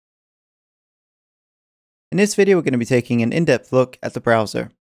In this video, we're going to be taking an in-depth look at the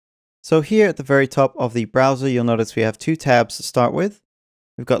browser. So here at the very top of the browser, you'll notice we have two tabs to start with.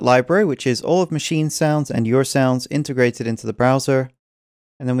 We've got Library, which is all of Maschine sounds and your sounds integrated into the browser.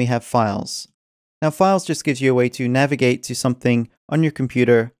 And then we have Files. Now Files just gives you a way to navigate to something on your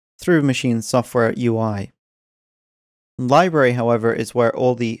computer through Maschine software UI. Library, however, is where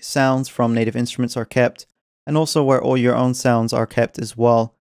all the sounds from native instruments are kept, and also where all your own sounds are kept as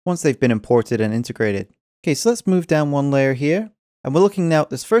well, once they've been imported and integrated. Okay, so let's move down one layer here, and we're looking now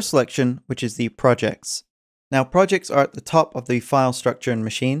at this first selection, which is the projects. Now projects are at the top of the file structure in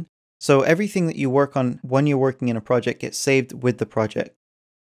Maschine, so everything that you work on when you're working in a project gets saved with the project.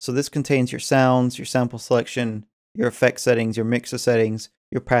 So this contains your sounds, your sample selection, your effect settings, your mixer settings,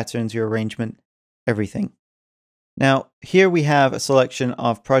 your patterns, your arrangement, everything. Now here we have a selection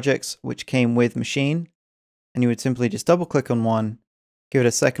of projects which came with Maschine, and you would simply just double click on one, give it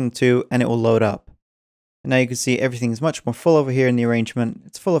a second or two, and it will load up. And now you can see everything's much more full over here in the arrangement.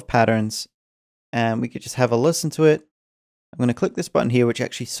 It's full of patterns, and we could just have a listen to it. I'm going to click this button here, which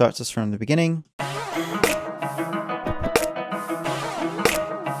actually starts us from the beginning.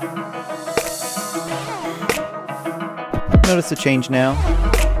 Notice the change now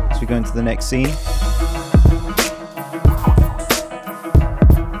as we go into the next scene.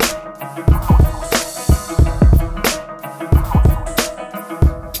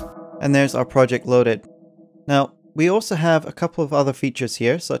 And there's our project loaded. Now, we also have a couple of other features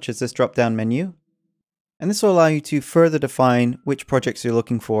here, such as this drop-down menu. And this will allow you to further define which projects you're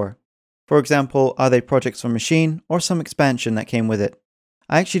looking for. For example, are they projects from Maschine or some expansion that came with it?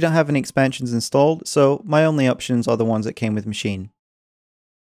 I actually don't have any expansions installed, so my only options are the ones that came with Maschine.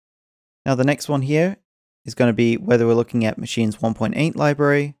 Now the next one here is going to be whether we're looking at Maschine's 1.8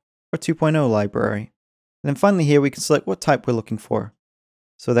 library or 2.0 library. And then finally here we can select what type we're looking for.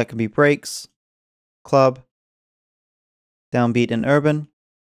 So that can be breaks, club, downbeat, and urban.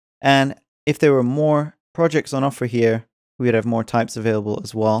 And if there were more projects on offer here, we would have more types available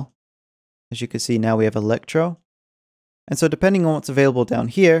as well. As you can see now we have electro. And so depending on what's available down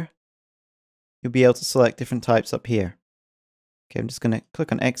here, you'll be able to select different types up here. Okay, I'm just going to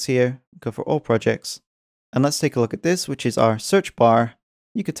click on X here, go for all projects. And let's take a look at this, which is our search bar.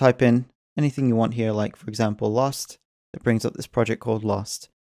 You could type in anything you want here, like for example, Lost. That brings up this project called Lost.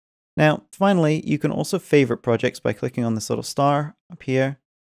 Now, finally, you can also favorite projects by clicking on this little star up here.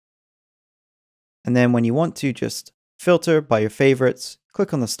 And then when you want to just filter by your favorites,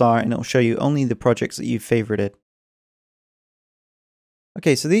 click on the star and it'll show you only the projects that you've favorited.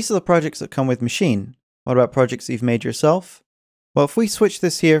 Okay, so these are the projects that come with Maschine. What about projects that you've made yourself? Well, if we switch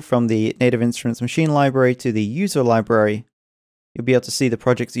this here from the Native Instruments Maschine library to the user library, you'll be able to see the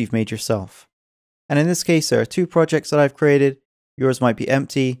projects that you've made yourself. And in this case, there are two projects that I've created. Yours might be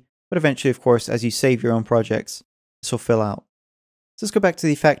empty, but eventually, of course, as you save your own projects, this will fill out. So let's go back to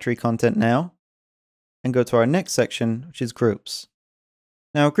the factory content now and go to our next section, which is groups.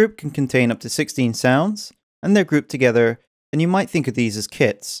 Now, a group can contain up to 16 sounds, and they're grouped together, and you might think of these as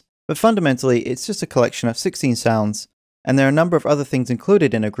kits. But fundamentally, it's just a collection of 16 sounds, and there are a number of other things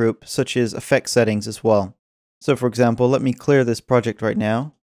included in a group, such as effect settings as well. So for example, let me clear this project right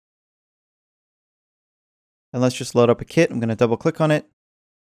now. And let's just load up a kit. I'm going to double click on it.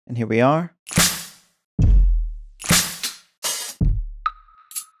 And here we are.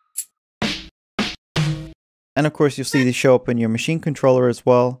 And of course, you'll see these show up in your Maschine controller as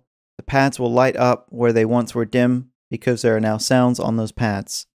well. The pads will light up where they once were dim because there are now sounds on those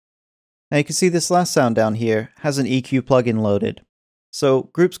pads. Now you can see this last sound down here has an EQ plugin loaded. So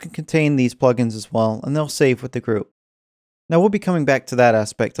groups can contain these plugins as well, and they'll save with the group. Now we'll be coming back to that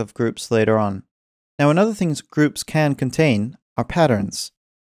aspect of groups later on. Now another thing groups can contain are patterns.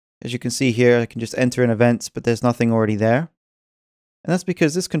 As you can see here, I can just enter in events, but there's nothing already there. And that's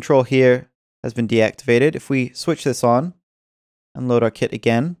because this control here has been deactivated. If we switch this on and load our kit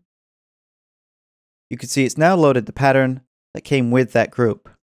again, you can see it's now loaded the pattern that came with that group.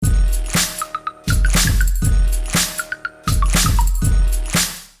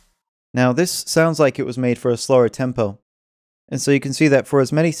 Now this sounds like it was made for a slower tempo. And so you can see that for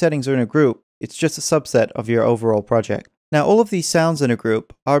as many settings are in a group, it's just a subset of your overall project. Now all of these sounds in a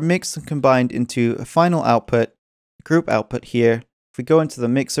group are mixed and combined into a final output, a group output here. If we go into the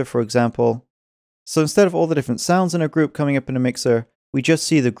mixer, for example, so instead of all the different sounds in a group coming up in a mixer, we just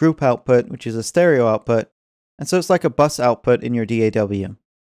see the group output, which is a stereo output. And so it's like a bus output in your DAW.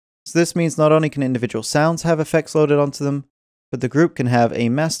 So this means not only can individual sounds have effects loaded onto them, but the group can have a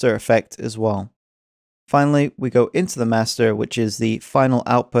master effect as well. Finally, we go into the master, which is the final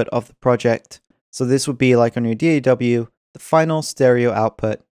output of the project. So this would be like on your DAW, the final stereo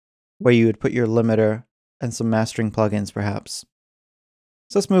output, where you would put your limiter and some mastering plugins perhaps.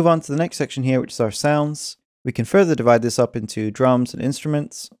 So let's move on to the next section here, which is our sounds. We can further divide this up into drums and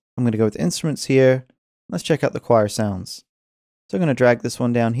instruments. I'm going to go with instruments here. Let's check out the choir sounds. So I'm going to drag this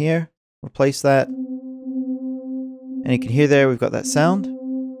one down here, replace that. And you can hear there we've got that sound.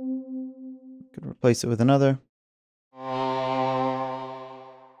 Could replace it with another.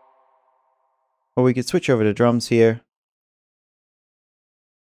 Or we could switch over to drums here.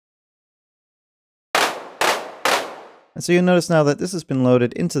 And so you'll notice now that this has been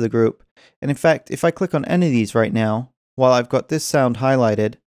loaded into the group. And in fact, if I click on any of these right now, while I've got this sound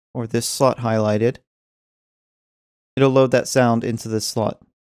highlighted, or this slot highlighted, it'll load that sound into this slot.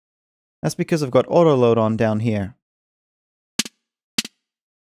 That's because I've got auto load on down here.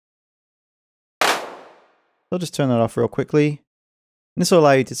 I'll just turn that off real quickly. And this will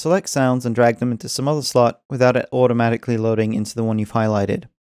allow you to select sounds and drag them into some other slot without it automatically loading into the one you've highlighted.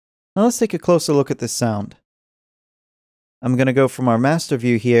 Now let's take a closer look at this sound. I'm going to go from our master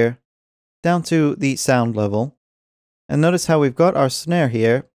view here down to the sound level. And notice how we've got our snare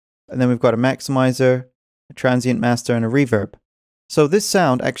here, and then we've got a maximizer, a transient master, and a reverb. So this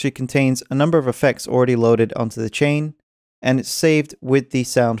sound actually contains a number of effects already loaded onto the chain, and it's saved with the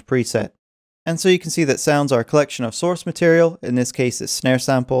sound preset. And so you can see that sounds are a collection of source material, in this case it's snare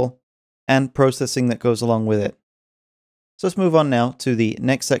sample, and processing that goes along with it. So let's move on now to the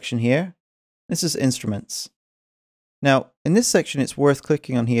next section here. This is instruments. Now, in this section it's worth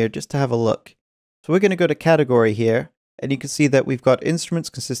clicking on here just to have a look. So we're going to go to category here, and you can see that we've got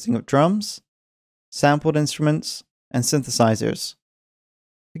instruments consisting of drums, sampled instruments, and synthesizers.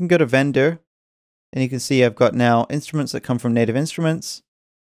 You can go to vendor, and you can see I've got now instruments that come from Native Instruments.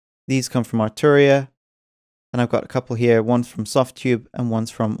 These come from Arturia, and I've got a couple here, one's from Softube and one's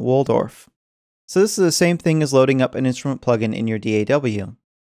from Waldorf. So this is the same thing as loading up an instrument plugin in your DAW.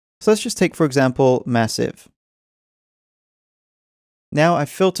 So let's just take, for example, Massive. Now I've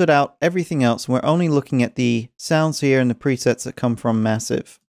filtered out everything else, and we're only looking at the sounds here and the presets that come from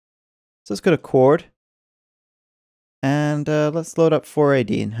Massive. So let's go to Chord, and let's load up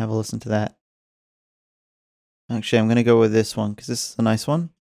 4AD and have a listen to that. Actually, I'm going to go with this one because this is a nice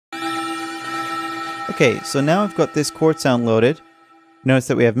one. Okay, so now I've got this chord sound loaded. Notice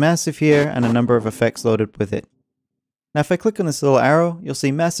that we have Massive here and a number of effects loaded with it. Now if I click on this little arrow, you'll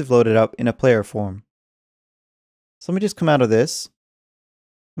see Massive loaded up in a player form. So let me just come out of this.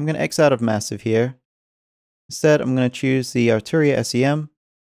 I'm going to X out of Massive here. Instead, I'm going to choose the Arturia SEM.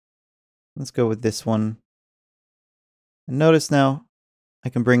 Let's go with this one. And notice now I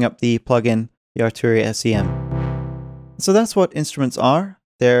can bring up the plugin, the Arturia SEM. So that's what instruments are.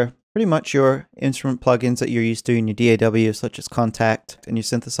 They're pretty much your instrument plugins that you're used to in your DAW, such as Contact and your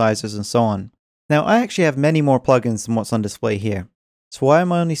synthesizers and so on. Now, I actually have many more plugins than what's on display here. So why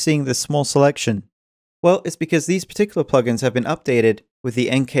am I only seeing this small selection? Well, it's because these particular plugins have been updated with the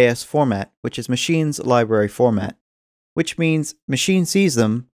NKS format, which is Maschine's library format, which means Maschine sees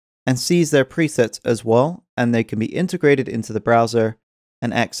them and sees their presets as well, and they can be integrated into the browser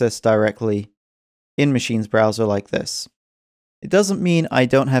and accessed directly in Maschine's browser like this. It doesn't mean I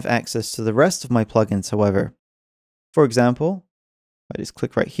don't have access to the rest of my plugins, however. For example, if I just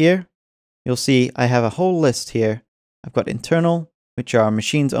click right here, you'll see I have a whole list here. I've got internal, which are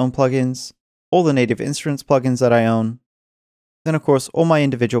Maschine's own plugins, all the Native Instruments plugins that I own, then of course all my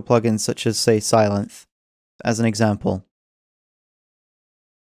individual plugins such as say Sylenth, as an example.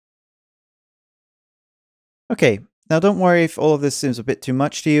 Okay, now don't worry if all of this seems a bit too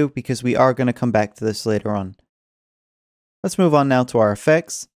much to you, because we are going to come back to this later on. Let's move on now to our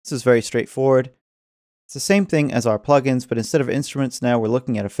effects. This is very straightforward. It's the same thing as our plugins, but instead of instruments now we're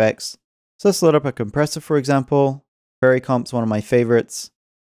looking at effects. So let's load up a compressor, for example. Varicomp's one of my favorites.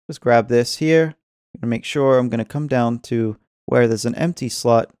 Just grab this here. I'm going to make sure I'm going to come down to where there's an empty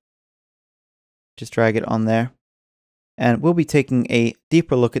slot. Just drag it on there. And we'll be taking a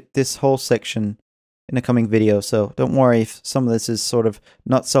deeper look at this whole section in a coming video, so don't worry if some of this is sort of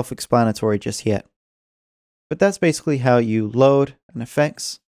not self-explanatory just yet. But that's basically how you load an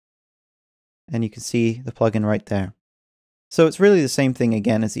effects, and you can see the plugin right there. So it's really the same thing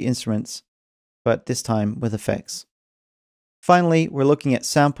again as the instruments, but this time with effects. Finally, we're looking at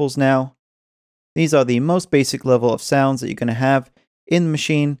samples now. These are the most basic level of sounds that you're going to have in the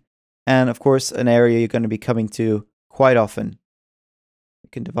Maschine, and of course an area you're going to be coming to quite often. We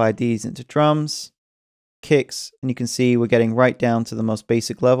can divide these into drums, kicks, and you can see we're getting right down to the most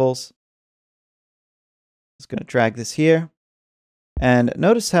basic levels. Just going to drag this here. And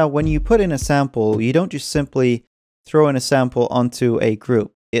notice how when you put in a sample, you don't just simply throw in a sample onto a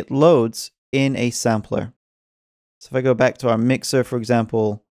group. It loads in a sampler. So if I go back to our mixer, for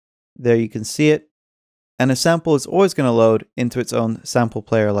example, there you can see it. and a sample is always going to load into its own sample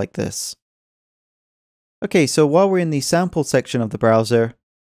player like this. Okay, so while we're in the sample section of the browser,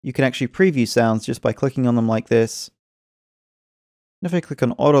 you can actually preview sounds just by clicking on them like this. And if I click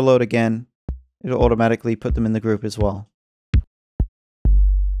on auto load again, it'll automatically put them in the group as well.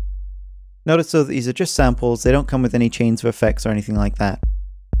 Notice though that these are just samples, they don't come with any chains of effects or anything like that.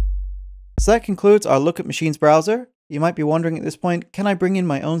 So that concludes our look at Maschine's browser. You might be wondering at this point, can I bring in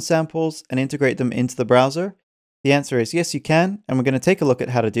my own samples and integrate them into the browser? The answer is yes, you can, and we're going to take a look at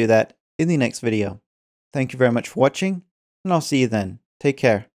how to do that in the next video. Thank you very much for watching, and I'll see you then. Take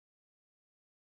care.